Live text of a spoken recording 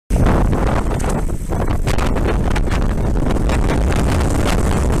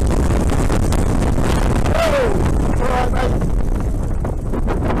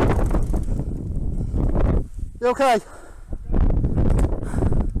okay?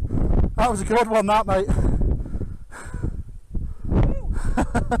 That was a good one, that, mate.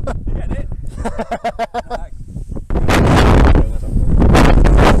 You getting it?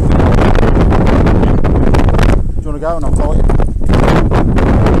 Do you want to go and I'll tell you?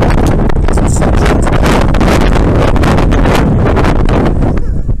 Some sections.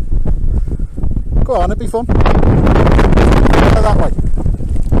 Go on, it'd be fun. Go that way.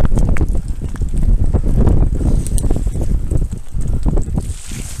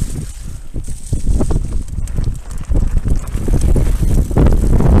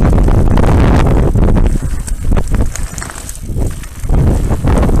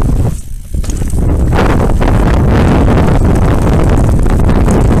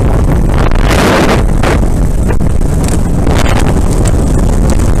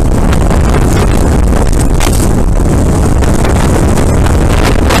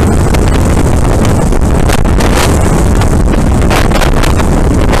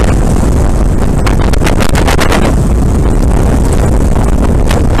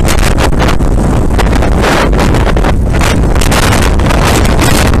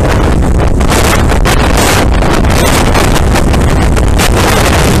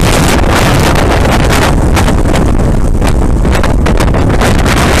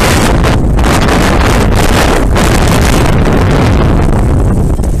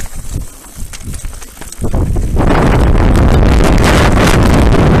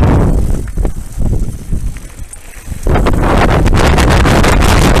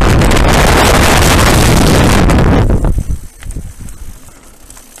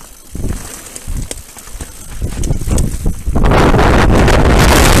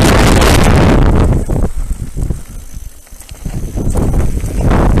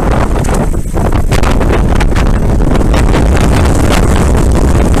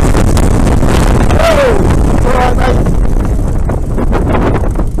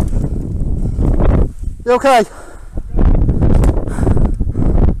 You okay?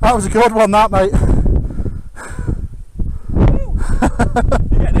 That was a good one, that, mate.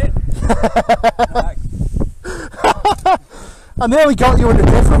 You getting it? I nearly got you in a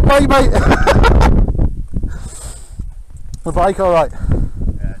different way, mate. The bike alright?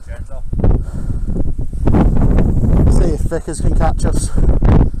 Yeah, gentle. See if Vickers can catch us.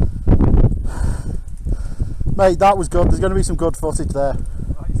 Mate, that was good. There's going to be some good footage there.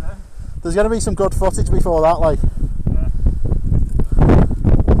 What you saying? There's going to be some good footage before that, like. Yeah.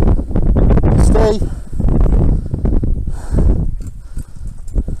 Stay.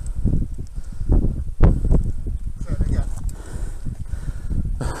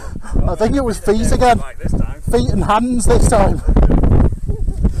 I think it was feet again. Like this time. Feet and hands this time. Do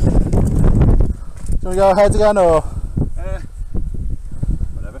you want to go ahead again or?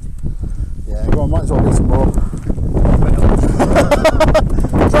 Whatever. Yeah, go on, might as well do some more.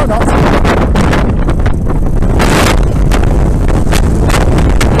 Try not to.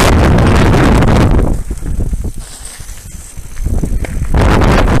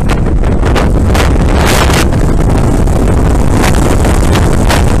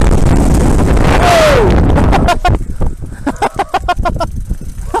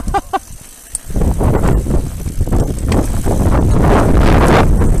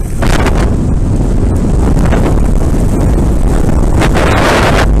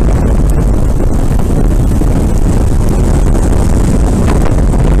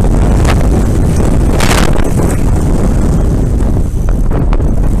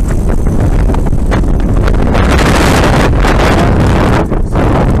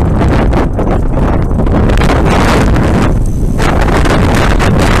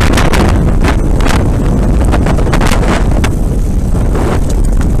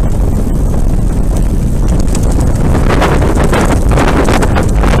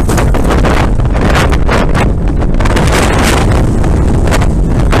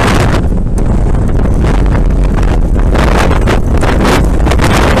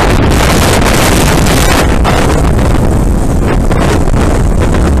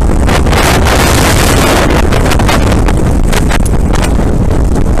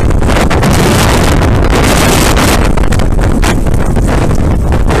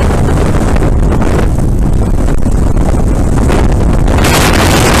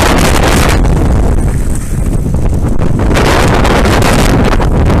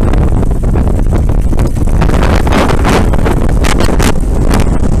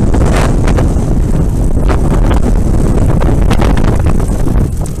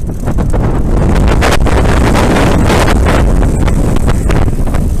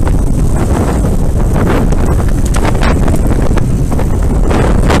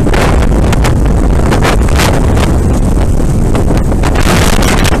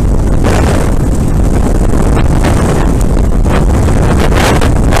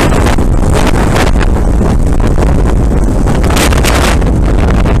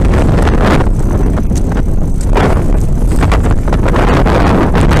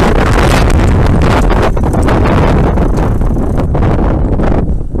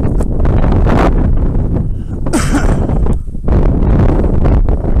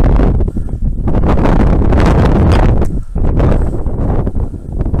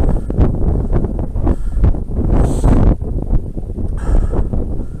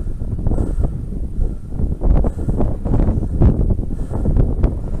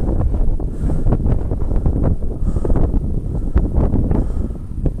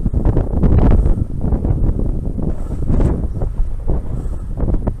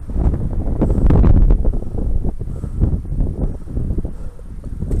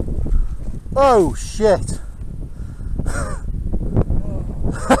 Oh shit.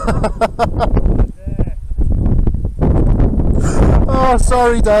 Oh,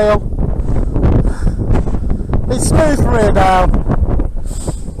 sorry Dale. It's smooth from here down.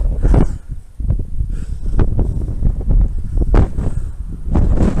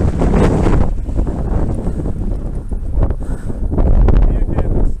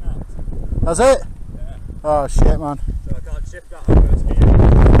 That's it? Yeah. Oh shit, man. So I can't shift that on first gear.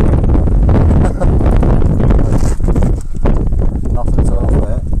 Nothing at all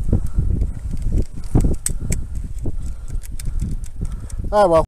there. Oh well.